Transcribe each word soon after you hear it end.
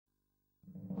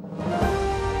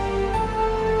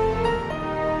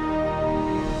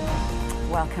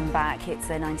Welcome back. It's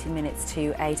 19 minutes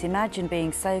to 8. Imagine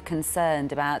being so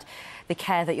concerned about the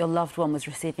care that your loved one was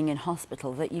receiving in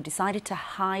hospital that you decided to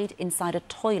hide inside a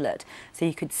toilet so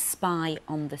you could spy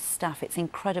on the staff. It's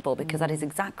incredible because that is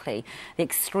exactly the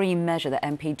extreme measure that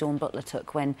MP Dawn Butler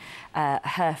took when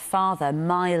her father,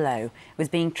 Milo, was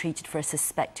being treated for a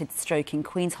suspected stroke in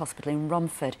Queen's Hospital in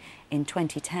Romford in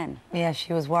 2010. Yeah,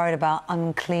 she was worried about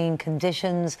unclean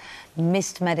conditions,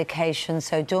 missed medication,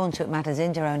 so Dawn took matters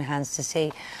into her own hands to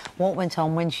see what went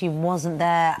on when she wasn't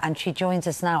there, and she joins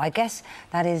us now. I guess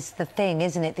that is the thing,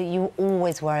 isn't it, that you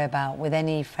always worry about with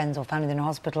any friends or family in a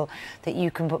hospital, that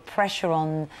you can put pressure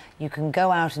on, you can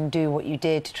go out and do what you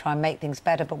did to try and make things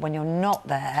better, but when you're not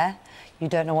there, you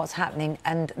don't know what's happening,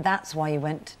 and that's why you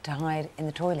went to hide in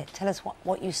the toilet. Tell us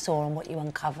what you saw and what you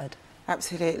uncovered.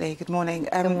 Absolutely. Good morning.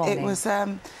 Good morning.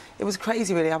 It was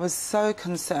crazy, really. I was so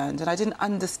concerned and I didn't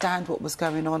understand what was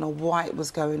going on or why it was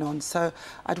going on. So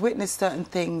I'd witnessed certain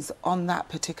things on that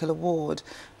particular ward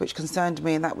which concerned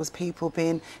me, and that was people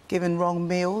being given wrong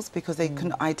meals because they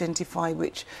couldn't identify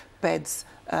which beds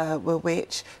were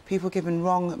which, people given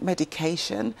wrong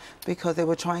medication because they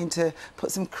were trying to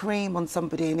put some cream on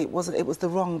somebody and it was the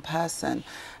wrong person.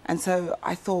 And so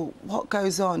I thought, what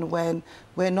goes on when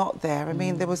we're not there? I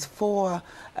mean, there was 4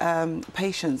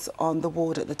 patients on the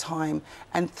ward at the time,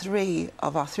 and 3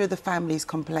 of the families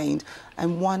complained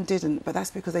and 1 didn't, but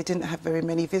that's because they didn't have very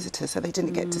many visitors, so they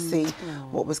didn't get to see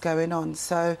what was going on.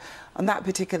 So on that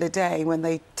particular day, when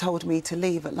they told me to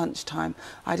leave at lunchtime,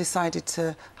 I decided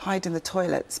to hide in the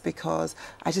toilets because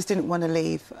I just didn't want to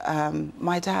leave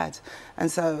my dad.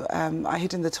 And so I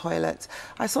hid in the toilet.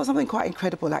 I saw something quite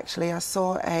incredible, actually. I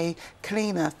saw a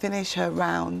cleaner finish her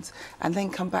round and then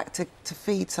come back to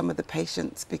feed some of the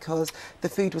patients because the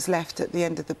food was left at the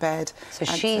end of the bed. So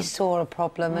she saw a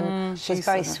problem and she was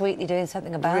very sweetly doing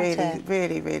something about it.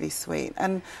 Really, really sweet.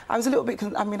 And I was a little bit...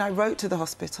 I mean, I wrote to the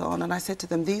hospital and I said to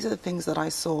them, these are the things that I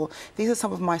saw. These are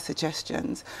some of my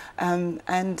suggestions.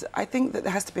 And I think that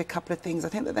there has to be a couple of things. I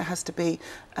think that there has to be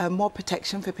more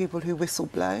protection for people who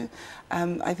whistle-blow.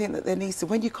 I think that there needs to...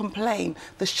 When you complain,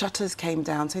 the shutters came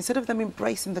down. So instead of them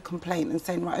embracing the complaint and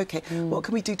saying, right, OK, what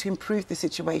can we do to improve the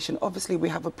situation? Obviously, we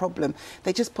have a problem.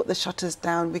 They just put the shutters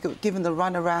down. We got given the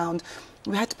runaround.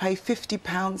 We had to pay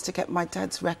 £50 to get my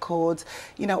dad's records,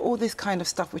 you know, all this kind of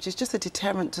stuff, which is just a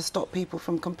deterrent to stop people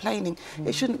from complaining.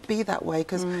 It shouldn't be that way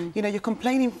because, you know, you're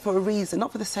complaining for a reason,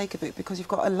 not for the sake of it, because you've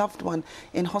got a loved one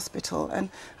in hospital. And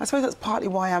I suppose that's partly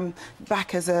why I'm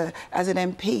back as an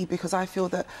MP, because I feel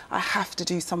that I have to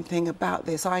do something about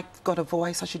this. I've got a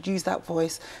voice. I should use that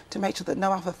voice to make sure that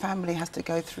no other family has to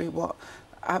go through what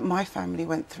my family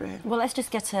went through. Well, let's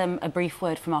just get a brief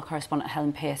word from our correspondent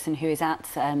Helen Pearson, who is at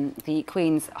the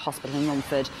Queen's Hospital in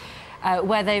Romford,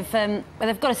 where they've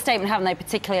got a statement, haven't they,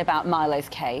 particularly about Milo's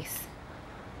case?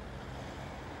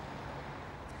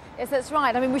 Yes, that's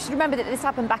right. I mean, we should remember that this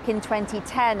happened back in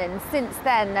 2010, and since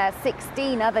then,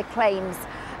 16 other claims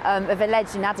of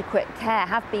alleged inadequate care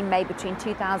have been made between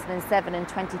 2007 and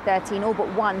 2013. All but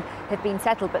 1 have been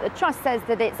settled. But the Trust says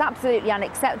that it's absolutely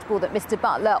unacceptable that Mr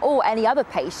Butler or any other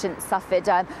patient suffered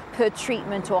poor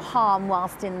treatment or harm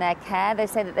whilst in their care. They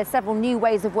say that there's several new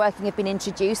ways of working have been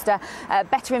introduced,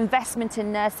 better investment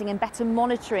in nursing and better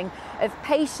monitoring of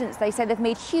patients. They say they've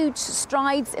made huge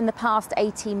strides in the past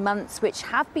 18 months, which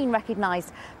have been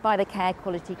recognised by the Care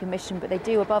Quality Commission, but they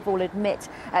do above all admit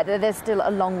that there's still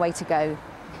a long way to go.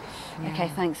 OK,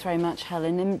 thanks very much,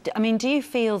 Helen. And, I mean, do you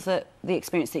feel that the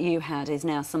experience that you had is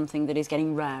now something that is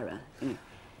getting rarer?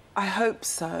 I hope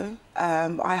so.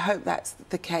 I hope that's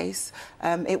the case.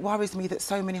 It worries me that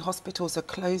so many hospitals are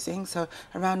closing. So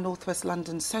around North West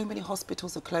London, so many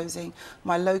hospitals are closing.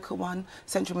 My local one,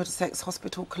 Central Middlesex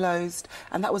Hospital, closed.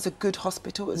 And that was a good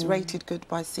hospital. It was rated good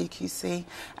by CQC.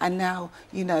 And now,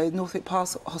 you know, Northwick Park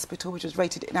Hospital, which was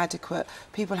rated inadequate,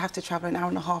 people have to travel an hour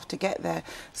and a half to get there.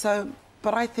 So...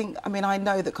 But I think, I mean, I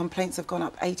know that complaints have gone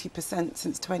up 80%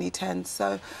 since 2010,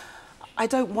 so I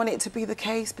don't want it to be the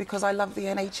case because I love the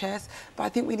NHS, but I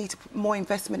think we need more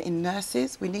investment in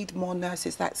nurses. We need more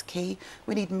nurses, that's key.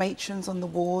 We need matrons on the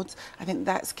wards. I think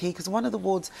that's key, because one of the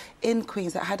wards in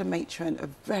Queen's that had a matron, a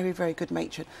very, very good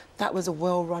matron, that was a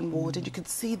well-run ward, and you could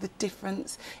see the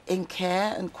difference in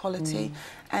care and quality.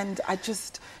 And I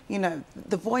just, you know,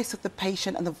 the voice of the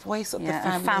patient and the voice of the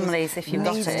families if you've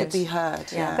got needs to be heard.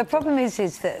 The problem is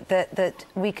that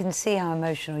we can see how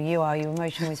emotional you are. You're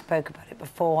emotional. We spoke about it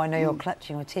before. I know you're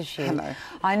clutching your tissue. Hello.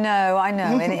 I know.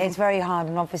 And it's very hard,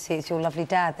 and obviously it's your lovely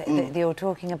dad that you're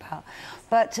talking about.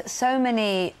 But so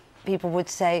many people would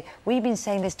say, we've been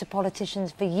saying this to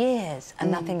politicians for years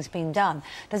and nothing's been done.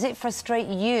 Does it frustrate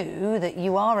you that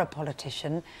you are a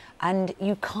politician and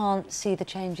you can't see the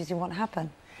changes you want to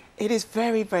happen? It is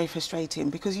very, very frustrating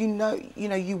because you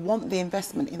want the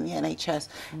investment in the NHS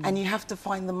and you have to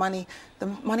find the money. The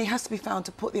money has to be found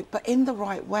to put it, but in the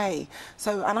right way.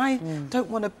 So, and I don't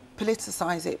want to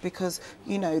politicise it because,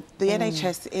 the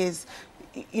NHS is,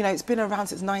 it's been around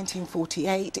since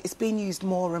 1948. It's been used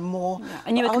more and more. Yeah.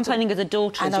 And you were complaining as a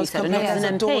daughter, as you said, and not as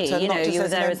an MP. You were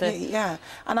there as a... Yeah.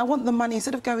 And I want the money,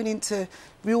 instead of going into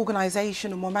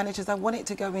reorganisation and more managers, I want it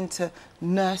to go into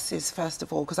nurses, first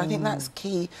of all, because I think that's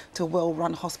key to a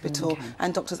well-run hospital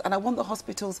and doctors. And I want the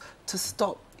hospitals to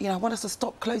stop, I want us to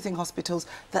stop closing hospitals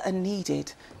that are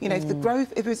needed.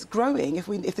 If it's growing,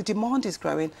 if the demand is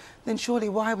growing, then surely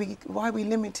why are we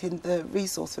limiting the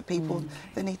resource for people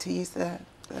that need to use the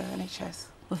NHS?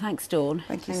 Well, thanks, Dawn.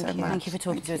 Thank you so much. Thank you for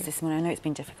talking to us this morning. I know it's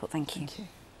been difficult. Thank you. Thank you.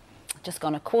 Just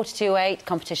gone 8:15,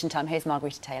 competition time. Here's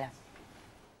Margarita Taylor.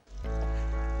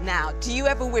 Now, do you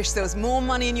ever wish there was more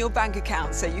money in your bank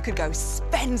account so you could go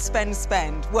spend, spend,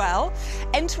 spend? Well,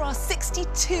 enter our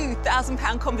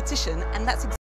 £62,000 competition, and that's